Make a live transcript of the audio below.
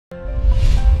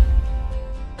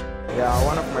Yeah,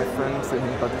 one of my friends has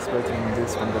been participating in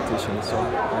this competition, so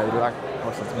I like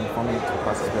also to inform him to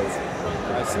participate.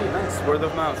 I see, nice. Word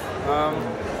of mouth.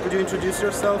 Could you introduce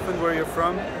yourself and where you're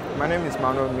from? My name is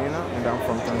Emmanuel Gerald and I'm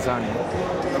from Tanzania.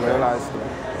 Okay.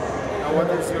 And what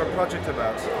is your project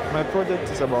about? My project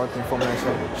is about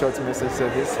information, short message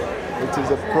service. It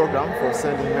is a program for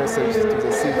sending messages to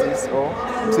the cities or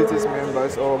cities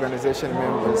members or organization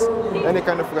members. Any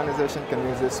kind of organization can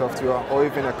use this software, or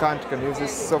even a country can use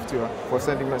this software for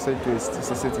sending message to its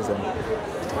citizen.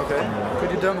 Okay.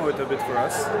 Could you demo it a bit for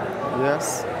us?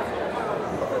 Yes.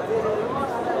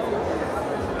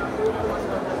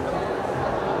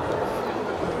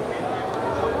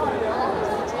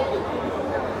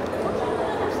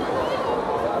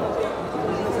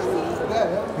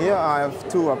 Here I have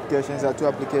two applications.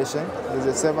 There's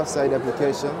a server-side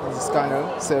application, it's a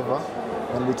scanner server,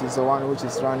 and it is the one which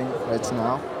is running right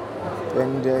now.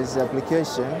 And there's an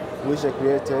application which I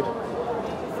created.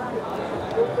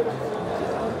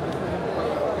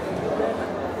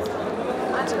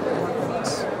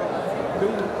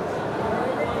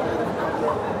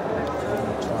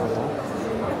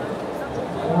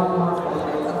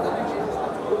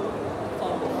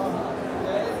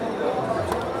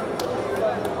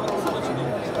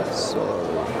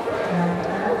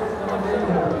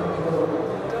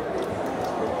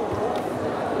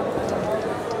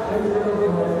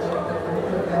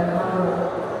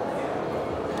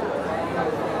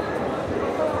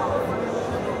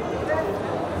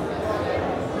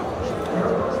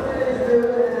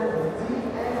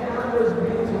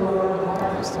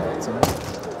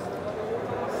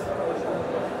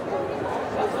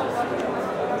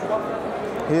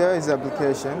 Here is the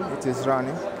application, it is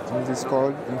running, it is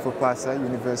called Infomatrix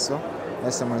Universal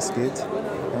SMS Kit.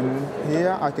 And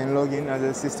here I can log in as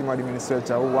a system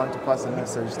administrator who want to pass a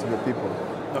message to the people.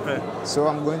 Okay. So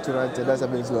I'm going to write the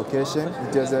database location.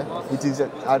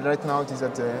 Right now it is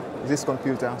at this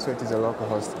computer, so it is a local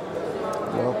host.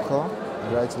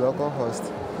 Local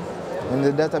host. And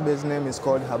the database name is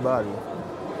called Habari.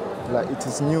 Like it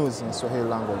is news in Swahili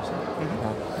language.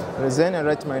 Then I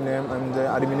write my name. I'm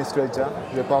the administrator,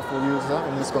 the powerful user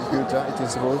in this computer. It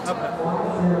is root.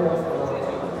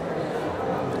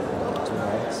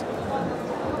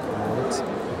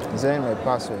 Then my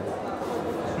password.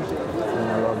 Then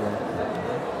I log in.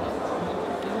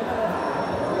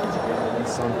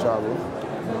 It's some trouble.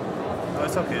 No,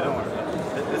 it's okay. Don't worry.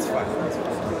 It's fine. It's fine.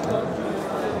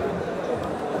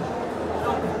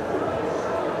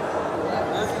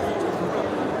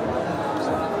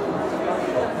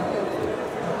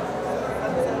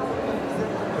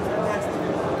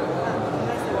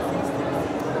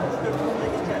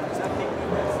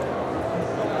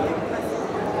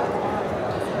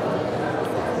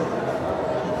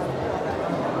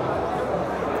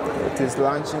 It is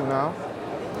launching now.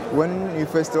 When you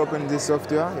first open this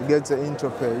software, you get the intro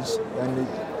page, and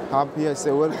up here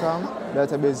say welcome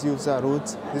database user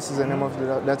root. This is the name of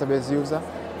the database user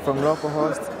from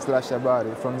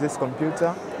localhost/Habari. From this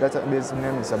computer, database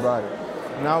name is Habari.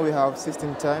 Now we have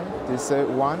system time. They say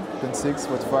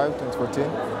 1/26/45/2014,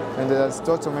 and there's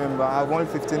total member. I have only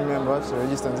 15 members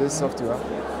registered in this software,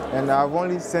 and I've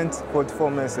only sent 44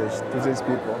 messages to these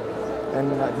people. And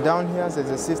down here there's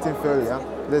a system failure.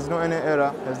 There's no any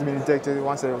error has been detected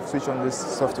once I switch on this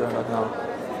software right now.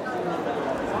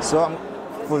 So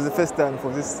for the first time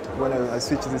for this, when I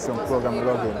switch this on program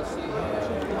login.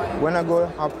 When I go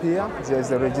up here, there's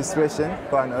the registration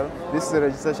panel. This is the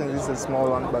registration, this is a small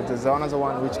one, but there's another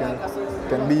one which can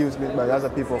be used by other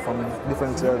people from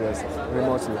different areas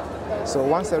remotely. So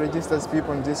once I register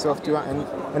people in this software,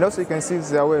 and also you can see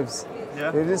their waves.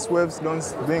 Yeah. If these waves don't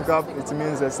blink up, it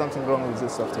means there's something wrong with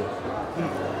this software.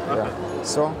 Okay. Yeah.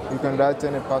 So you can write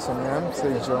any person name,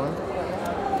 say John,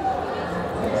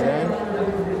 then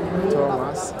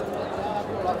Thomas,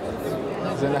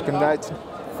 then I can write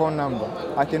phone number.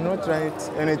 I cannot write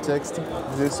any text in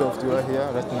this software here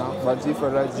right now, but if I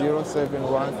write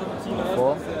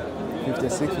 0714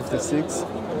 56 56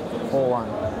 41,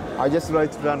 I just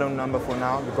write random number for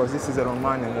now because this is a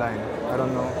Romanian line. I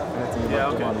don't know anything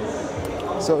about Romanian.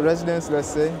 So residence, let's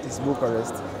say, is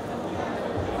Bucharest.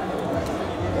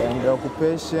 And the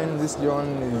occupation, this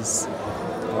John is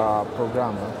a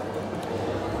programmer.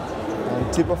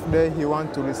 And tip of the day, he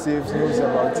wants to receive news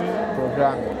about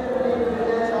programming.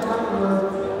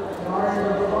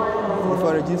 If I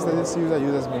register this user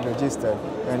has been registered,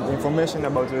 and information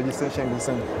about registration is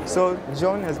sent. So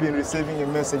John has been receiving a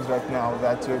message right now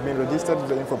that you have been registered with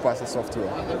the Infomatrix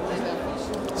software.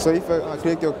 So if I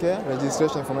click OK,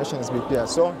 registration information is be clear.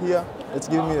 So here, it's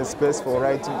giving me a space for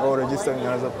writing or registering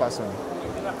another person.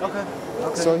 Okay.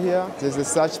 So here, there's a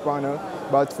search panel,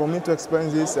 but for me to explain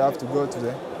this, I have to go to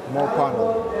the more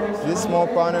panel. This more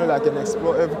panel, I can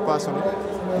explore every person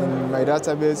in my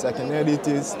database, I can edit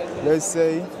it. Let's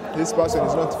say this person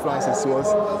is not Francis, he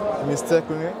was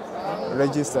mistakenly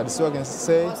registered. So I can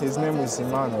say his name is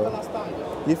Emmanuel.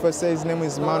 If I say his name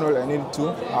is Emmanuel, I need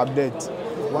to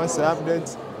update. Once I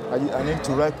update, I need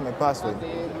to write my password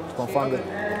to confirm that.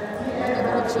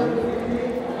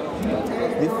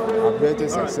 If update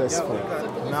is successful,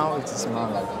 now it is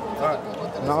Emmanuel.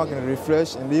 Now I can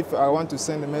refresh, and if I want to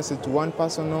send a message to one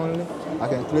person only, I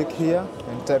can click here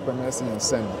and type a message and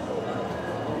send.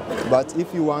 But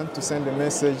if you want to send a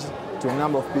message to a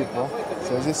number of people,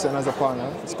 so this is another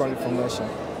panel, it's called information.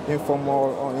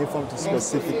 Informal or inform to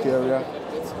specific area.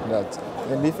 That.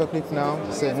 And if I click now,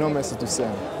 say no message to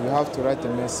send, you have to write a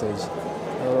message.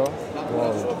 Wow.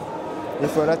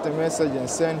 If I write a message and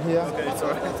send here. Okay,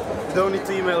 sorry. You don't need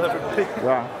to email everybody.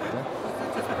 Yeah.